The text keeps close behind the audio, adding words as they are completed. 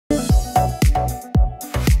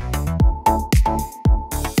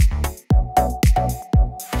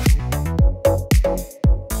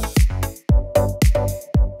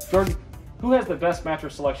has the best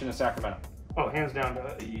mattress selection in Sacramento? Oh, hands down.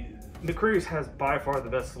 McCreary's has by far the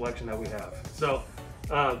best selection that we have. So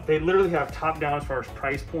they literally have top down as far as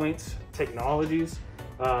price points, technologies.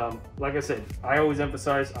 Like I said, I always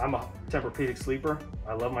emphasize I'm a Tempur-Pedic sleeper.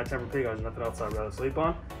 I love my Tempur-Pedic. There's nothing else I'd rather sleep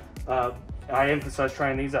on. I emphasize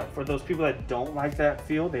trying these out. For those people that don't like that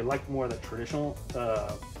feel, they like more of the traditional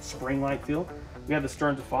spring-like feel. We have the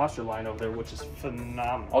Stearns & Foster line over there, which is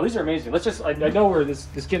phenomenal. Oh, these are amazing. Let's just, I know we're this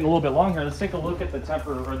getting a little bit long here. Let's take a look at the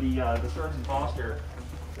Tempur, or the Stearns & Foster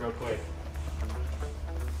real quick.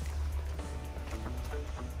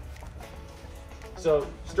 So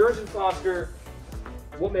Stearns & Foster,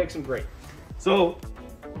 what makes them great? So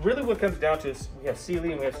really what it comes down to is we have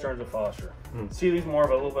Sealy and we have Stearns & Foster. Sealy's more of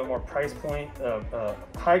a little bit more price point,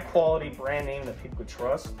 high quality brand name that people could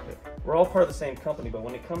trust. We're all part of the same company, but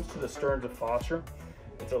when it comes to the Stearns & Foster,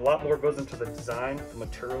 it's a lot more goes into the design, the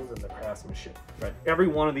materials, and the craftsmanship. Right. Every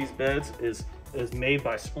one of these beds is made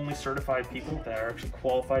by only certified people that are actually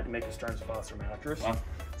qualified to make a Stearns & Foster mattress. Wow.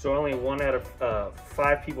 So only 1 out of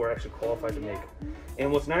 5 people are actually qualified to make them.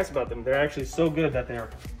 And what's nice about them, they're actually so good that they're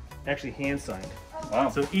actually hand signed. Wow.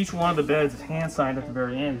 So each one of the beds is hand signed at the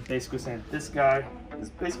very end, basically saying this guy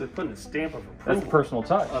is basically putting a stamp of approval. That's a personal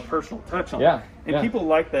touch. A personal touch on it. Yeah. And people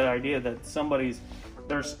like that idea that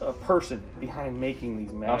there's a person behind making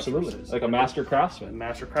these mattresses. Absolutely. Like a master craftsman. A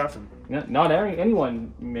master craftsman. Yeah, not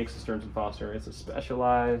anyone makes a Stearns & Foster. It's a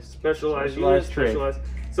specialized trade. Specialized.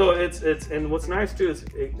 So it's and what's nice too is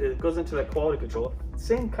it goes into that quality control.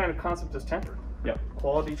 Same kind of concept as Tempur. Yep.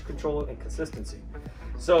 Quality control and consistency.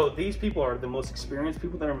 So these people are the most experienced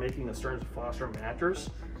people that are making the Stearns & Foster mattress.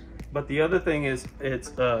 But the other thing is,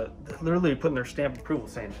 it's literally putting their stamp of approval,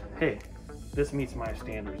 saying, "Hey, this meets my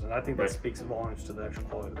standards," and I think that speaks volumes to the actual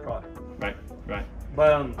quality of the product. Right. Right.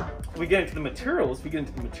 But we get into the materials.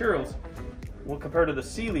 Well, compared to the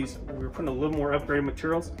Sealy's, we were putting a little more upgraded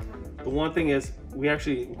materials. The one thing is, we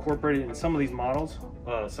actually incorporated in some of these models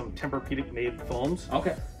some Tempur-Pedic made foams.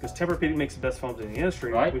 Okay. Because Tempur-Pedic makes the best foams in the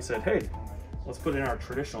industry. Right. We said, hey, let's put it in our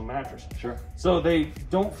traditional mattress. Sure. So they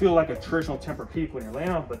don't feel like a traditional Tempur-Pedic when you're laying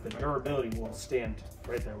on, but the durability will stand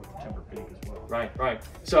right there with the Tempur-Pedic as well. Right, right.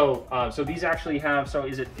 So, so these actually have. So,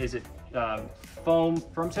 is it foam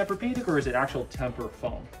from Tempur-Pedic, or is it actual Tempur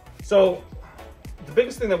foam? So, the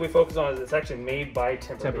biggest thing that we focus on is it's actually made by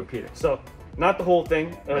Tempur-Pedic. So, not the whole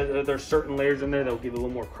thing. There's certain layers in there that will give a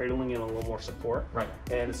little more cradling and a little more support. Right.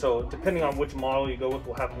 And so, depending on which model you go with,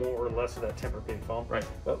 we'll have more or less of that Tempur-Pedic foam. Right.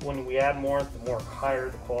 But when we add more, the more higher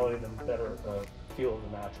the quality, the better feel of the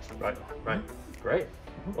mattress. Right. Right. Great.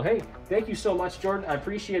 Well, hey, thank you so much, Jordan. I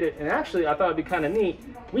appreciate it. And actually, I thought it'd be kind of neat.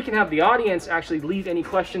 We can have the audience actually leave any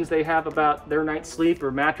questions they have about their night's sleep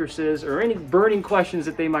or mattresses, or any burning questions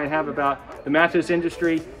that they might have about the mattress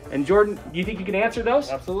industry. And Jordan, do you think you can answer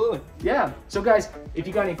those? Absolutely. Yeah. So guys, if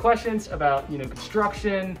you got any questions about,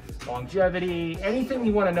 construction, longevity, anything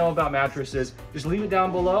you want to know about mattresses, just leave it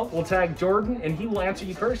down below. We'll tag Jordan and he will answer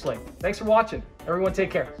you personally. Thanks for watching. Everyone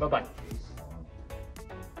take care. Bye-bye.